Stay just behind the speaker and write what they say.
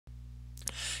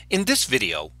In this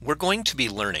video, we're going to be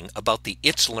learning about the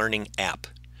itslearning app.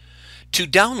 To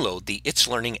download the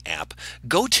itslearning app,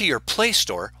 go to your Play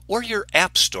Store or your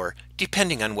App Store,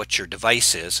 depending on what your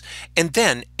device is, and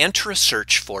then enter a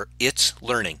search for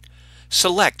itslearning.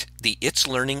 Select the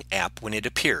itslearning app when it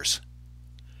appears.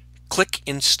 Click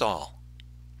Install.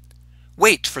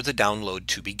 Wait for the download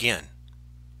to begin.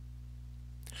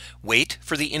 Wait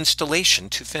for the installation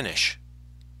to finish.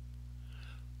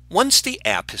 Once the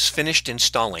app is finished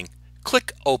installing,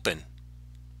 click Open.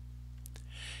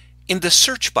 In the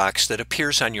search box that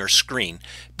appears on your screen,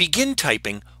 begin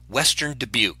typing Western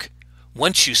Dubuque.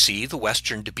 Once you see the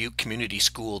Western Dubuque Community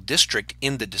School District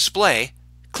in the display,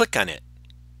 click on it.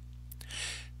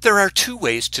 There are two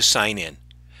ways to sign in.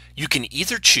 You can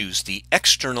either choose the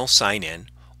External Sign-In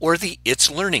or the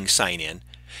itslearning Sign-In.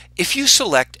 If you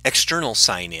select External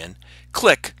Sign-In,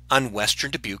 click on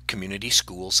Western Dubuque Community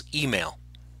Schools email.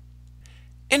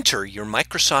 Enter your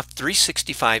Microsoft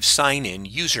 365 sign-in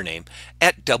username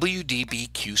at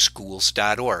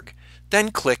wdbqschools.org,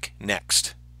 then click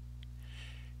Next.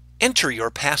 Enter your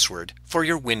password for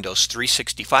your Windows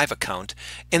 365 account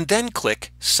and then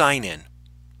click Sign In.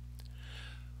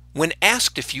 When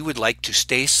asked if you would like to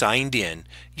stay signed in,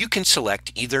 you can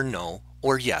select either No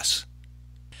or Yes.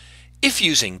 If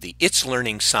using the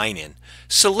itslearning sign-in,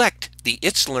 select the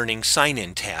itslearning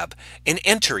sign-in tab and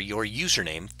enter your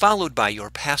username followed by your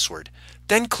password,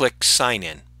 then click Sign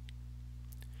In.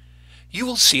 You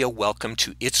will see a Welcome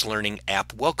to itslearning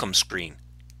app welcome screen.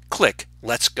 Click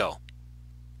Let's Go.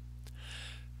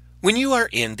 When you are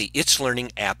in the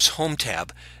itslearning app's Home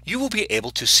tab, you will be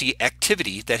able to see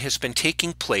activity that has been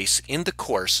taking place in the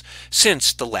course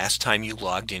since the last time you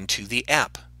logged into the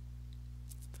app.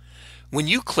 When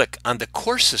you click on the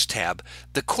Courses tab,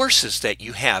 the courses that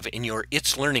you have in your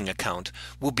itslearning account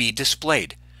will be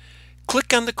displayed.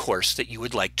 Click on the course that you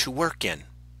would like to work in.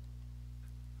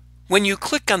 When you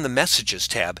click on the Messages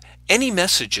tab, any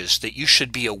messages that you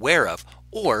should be aware of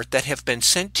or that have been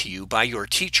sent to you by your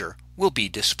teacher will be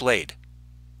displayed.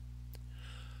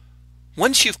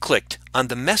 Once you've clicked on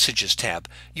the Messages tab,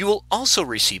 you will also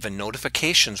receive a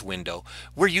notifications window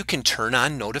where you can turn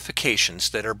on notifications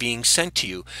that are being sent to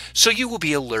you, so you will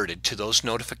be alerted to those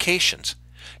notifications.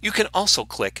 You can also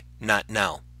click Not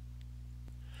Now.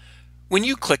 When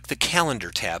you click the Calendar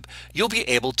tab, you'll be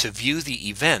able to view the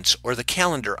events or the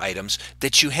calendar items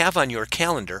that you have on your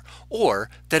calendar or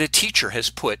that a teacher has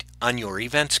put on your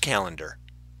events calendar.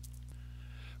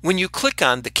 When you click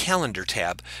on the Calendar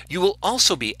tab, you will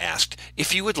also be asked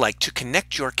if you would like to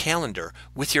connect your calendar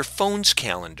with your phone's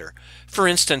calendar. For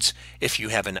instance, if you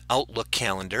have an Outlook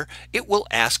calendar, it will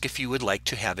ask if you would like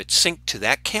to have it synced to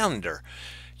that calendar.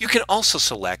 You can also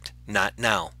select Not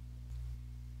Now.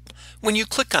 When you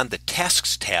click on the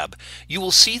Tasks tab, you will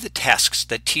see the tasks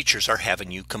that teachers are having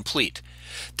you complete.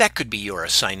 That could be your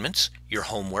assignments, your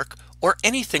homework, or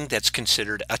anything that's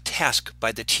considered a task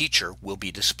by the teacher will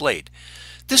be displayed.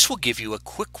 This will give you a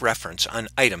quick reference on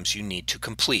items you need to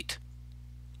complete.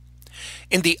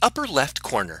 In the upper left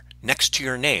corner, next to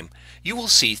your name, you will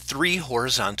see 3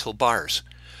 horizontal bars.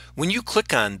 When you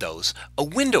click on those, a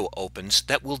window opens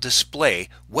that will display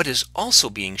what is also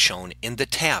being shown in the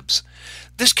tabs.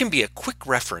 This can be a quick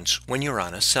reference when you're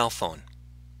on a cell phone.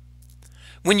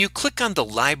 When you click on the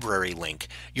Library link,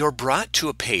 you're brought to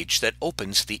a page that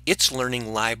opens the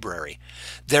itslearning library.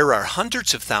 There are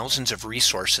hundreds of thousands of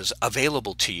resources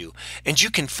available to you, and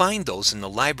you can find those in the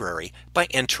library by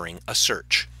entering a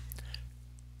search.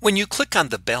 When you click on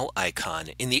the bell icon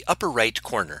in the upper right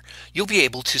corner, you'll be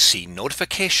able to see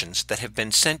notifications that have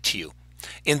been sent to you.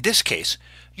 In this case,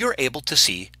 you're able to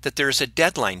see that there is a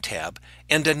Deadline tab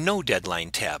and a No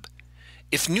Deadline tab.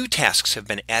 If new tasks have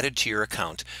been added to your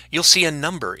account, you'll see a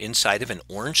number inside of an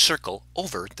orange circle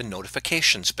over the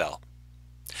notifications bell.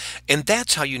 And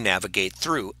that's how you navigate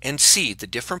through and see the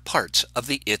different parts of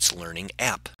the itslearning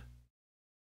app.